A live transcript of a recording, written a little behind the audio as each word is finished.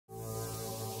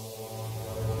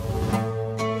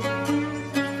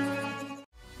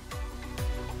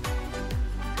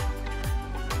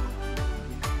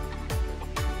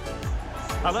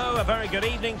Hello, a very good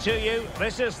evening to you.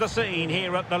 This is the scene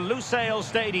here at the Lusail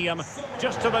Stadium,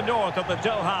 just to the north of the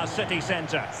Doha city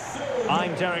centre.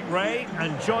 I'm Derek Ray,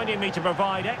 and joining me to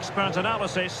provide expert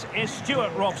analysis is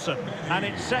Stuart Robson. And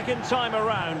it's second time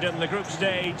around in the group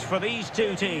stage for these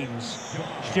two teams.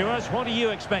 Stuart, what are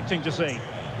you expecting to see?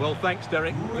 Well, thanks,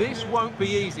 Derek. This won't be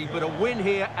easy, but a win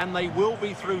here and they will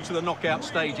be through to the knockout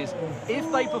stages.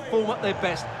 If they perform at their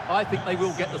best, I think they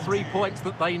will get the 3 points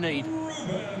that they need.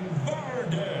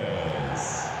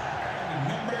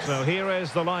 So here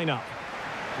is the lineup.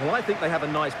 Well, I think they have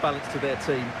a nice balance to their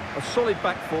team. A solid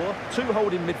back four, 2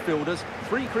 holding midfielders,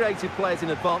 3 creative players in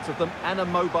advance of them, and a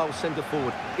mobile centre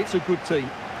forward. It's a good team.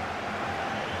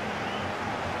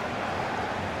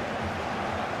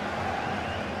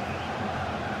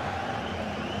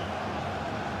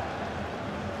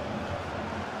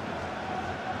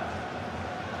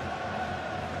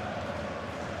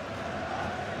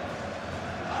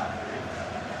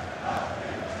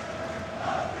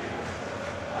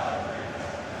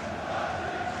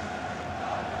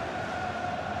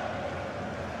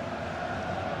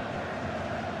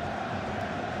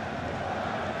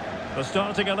 The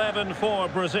starting 11 for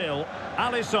Brazil.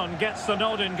 Alisson gets the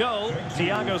nod in goal.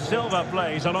 Thiago Silva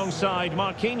plays alongside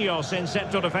Marquinhos in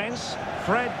central defence.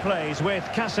 Fred plays with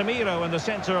Casemiro in the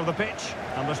centre of the pitch.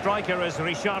 And the striker is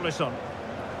Richarlison.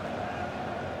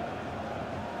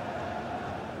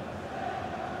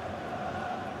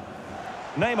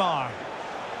 Neymar.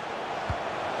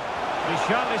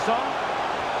 Richarlison.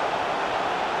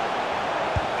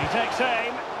 He takes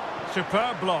aim.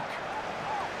 Superb block.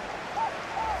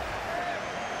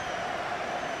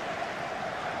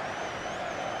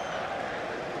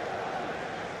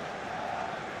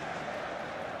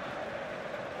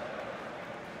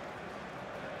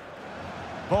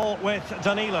 Ball with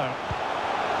Danilo.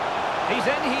 He's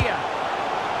in here.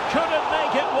 Couldn't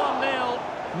make it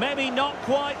 1-0. Maybe not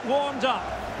quite warmed up.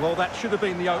 Well, that should have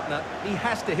been the opener. He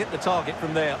has to hit the target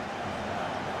from there.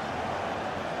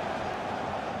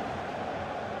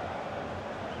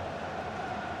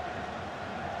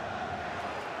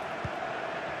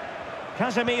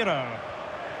 Casemiro.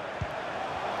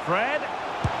 Fred.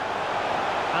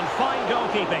 And fine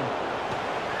goalkeeping.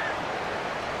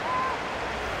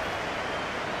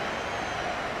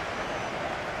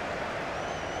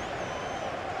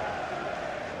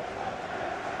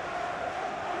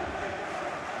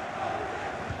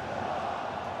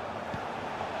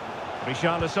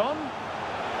 Richarlison.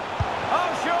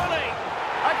 Oh, surely!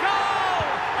 A goal!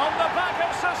 On the back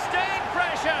of sustained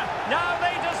pressure. Now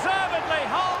they deservedly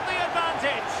hold the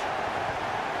advantage.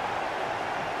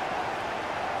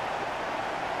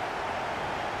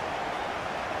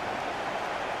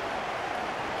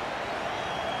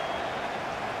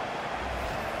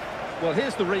 Well,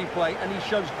 here's the replay, and he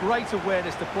shows great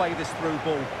awareness to play this through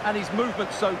ball. And his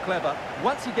movement's so clever.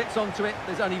 Once he gets onto it,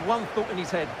 there's only one thought in his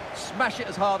head. Smash it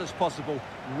as hard as possible.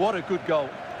 What a good goal.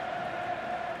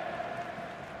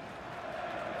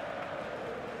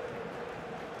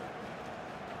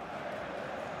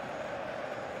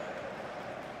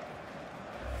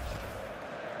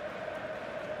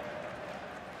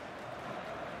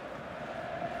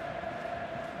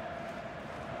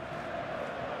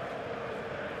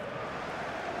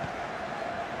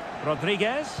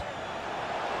 Rodriguez.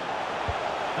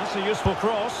 That's a useful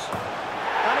cross.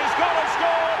 And he's got to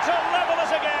score to level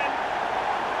us again.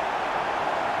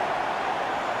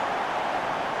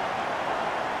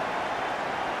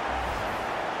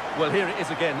 Well, here it is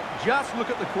again. Just look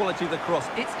at the quality of the cross.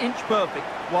 It's inch perfect,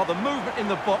 while the movement in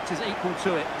the box is equal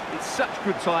to it. It's such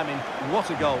good timing. What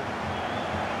a goal.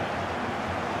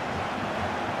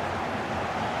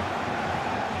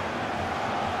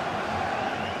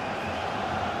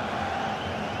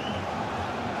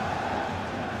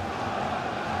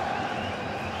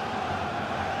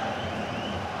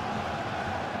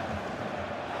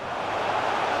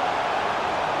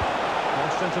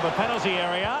 Into the penalty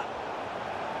area.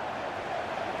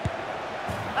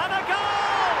 And a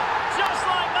goal! Just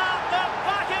like that, they're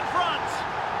back in front.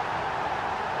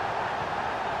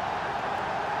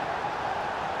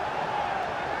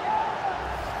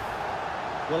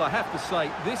 Well, I have to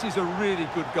say, this is a really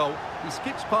good goal. He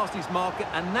skips past his marker,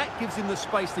 and that gives him the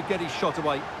space to get his shot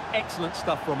away. Excellent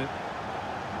stuff from him.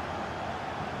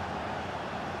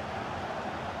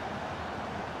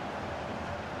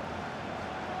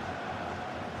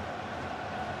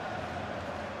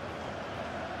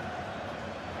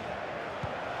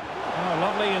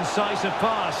 Incisive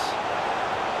pass.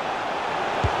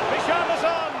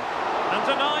 Richarlison! And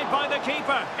denied by the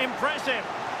keeper. Impressive.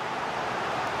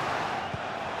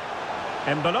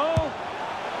 Embolo.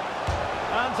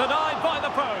 And denied by the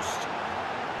post.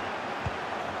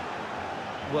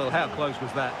 Well, how close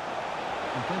was that?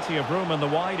 And plenty of room in the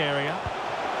wide area.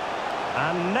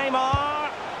 And Neymar!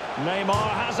 Neymar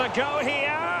has a go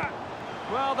here!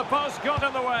 Well, the post got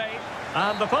in the way.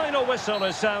 And the final whistle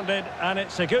is sounded, and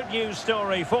it's a good news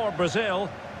story for Brazil.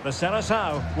 The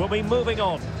Seleção will be moving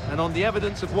on. And on the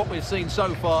evidence of what we've seen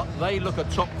so far, they look a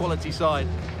top-quality side.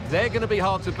 They're going to be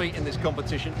hard to beat in this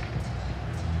competition.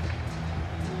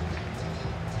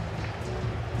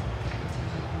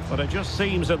 But it just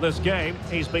seems that this game,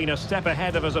 he's been a step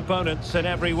ahead of his opponents in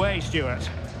every way, Stuart.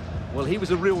 Well, he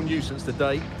was a real nuisance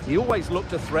today. He always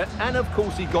looked a threat, and of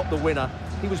course he got the winner.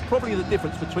 He was probably the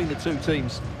difference between the two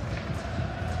teams.